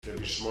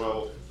Rabbi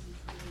Shmuel,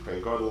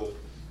 Kohen Gadol,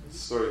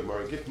 story of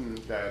Mara Gittin,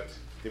 that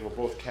they were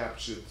both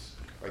captured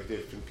by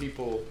different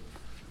people,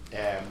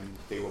 and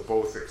they were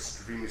both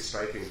extremely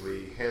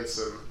strikingly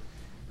handsome.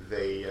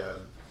 The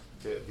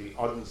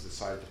Adons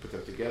decided to put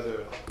them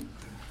together,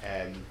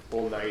 and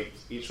all night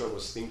each one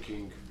was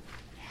thinking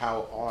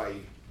how I,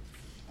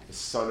 the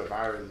son of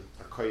Ahron,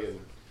 a Kohen,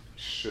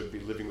 should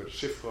be living with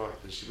Shifra,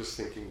 and she was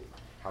thinking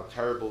how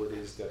terrible it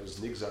is that it was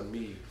nigs on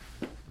me,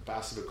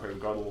 Bas of Kohen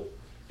Gadol,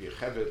 be a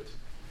Chevet,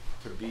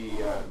 to be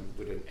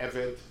with an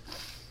Eved.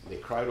 And they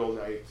cried all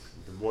night.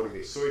 In the morning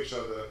they saw each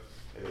other,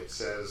 and it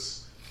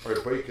says, so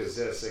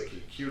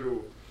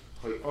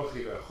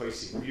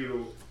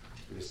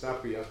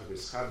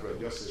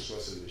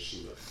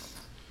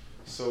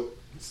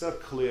it's not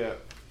clear.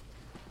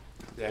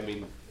 I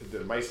mean,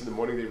 the mice in the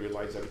morning they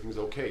realized everything's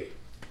okay.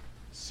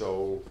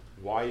 So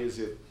why is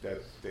it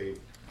that they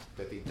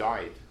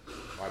died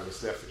by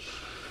Nefesh?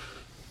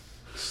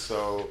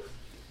 So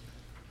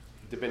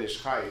the Ben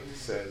Ish Chai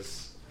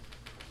says,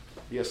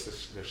 yes,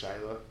 the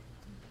Shaila,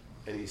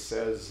 and he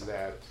says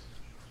that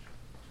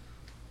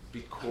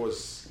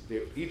because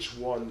each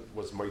one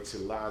was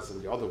Maitzilaz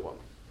and the other one.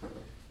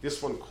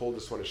 This one called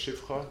this one a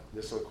Shivcha,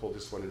 this one called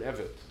this one an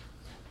Evet.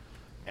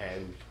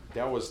 And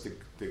that was the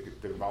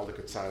Maldik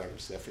Hatzala of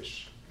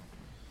Nefesh.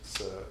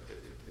 So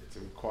it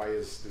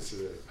requires this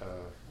a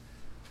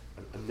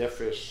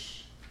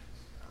Nefesh,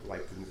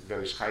 like the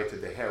Ben Ish Chai to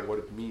the hair, what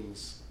it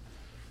means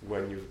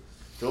when you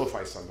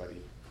vilify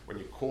somebody, when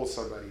you call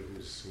somebody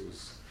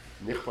who's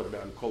Nichbad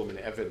man, call him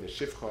an Eved, and a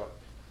Shivcha.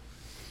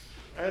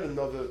 And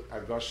another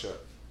Agasha.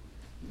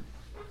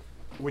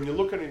 When you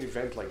look at an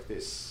event like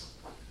this,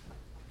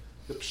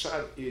 the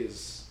pshat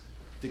is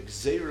the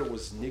Gezeira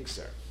was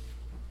nigzer.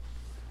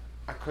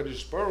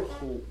 HaKadosh Baruch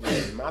Hu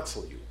was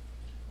matzel you.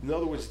 In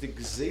other words, the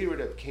Gezeira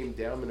that came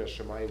down in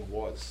Hashemayim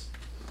was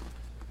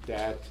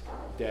that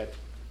the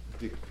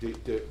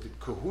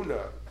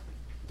kahuna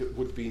that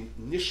would be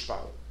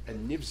nishbal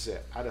and nivze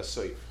ad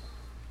asoif.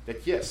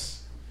 That yes,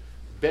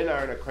 Ben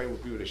Ahron HaKohen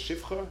would be with a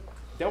shivcha.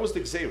 That was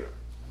the Gezeira.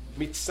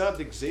 Mitzad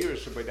the Gezeira,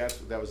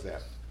 that was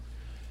that.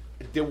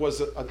 There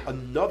was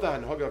another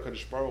Hanhaga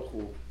HaKadosh Baruch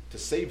Hu to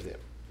save them.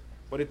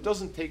 But it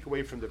doesn't take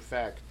away from the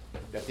fact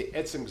that the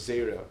Etzem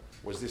Gezeira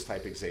was this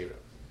type of Gezeira.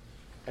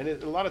 And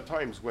a lot of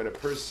times when a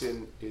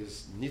person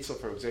is nitzel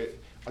from Gezeira,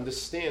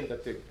 understand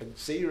that the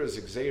Gezeira is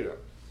a Gezeira.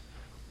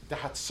 The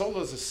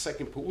Hatzala is a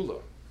second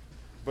Pa'ula.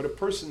 But a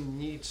person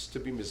needs to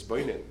be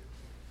Mizbainin,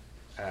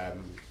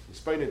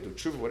 do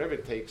tshuva, whatever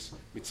it takes,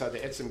 mitzad the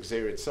etzem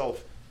Gezeira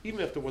itself, even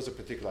if there was a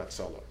particular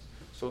Hatzala.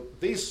 So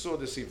they saw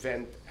this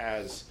event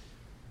as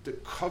the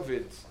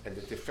kavod and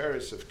the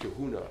tiferes of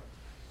Kehuna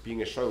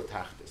being a shol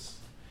tachtis.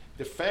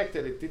 The fact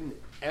that it didn't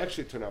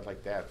actually turn out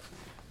like that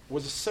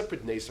was a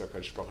separate neser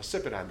HaKadosh, a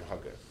separate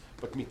hanhaga.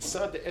 But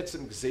mitzad the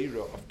etzem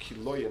Gezeira of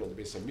Kiloyan on the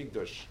base of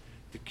Migdosh,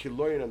 the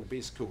Kiloyan on the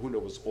base of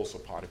Kehuna was also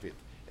part of it.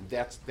 And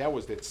that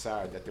was the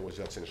tsar that there was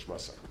Yatzin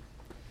Shmasa.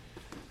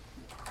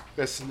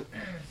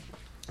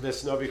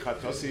 Vesnovi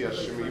Chatosi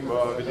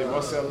Hashemima,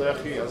 V'dimose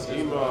Alechi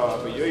Azima,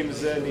 V'yoim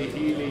Ze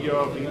Nihili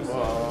Yorima,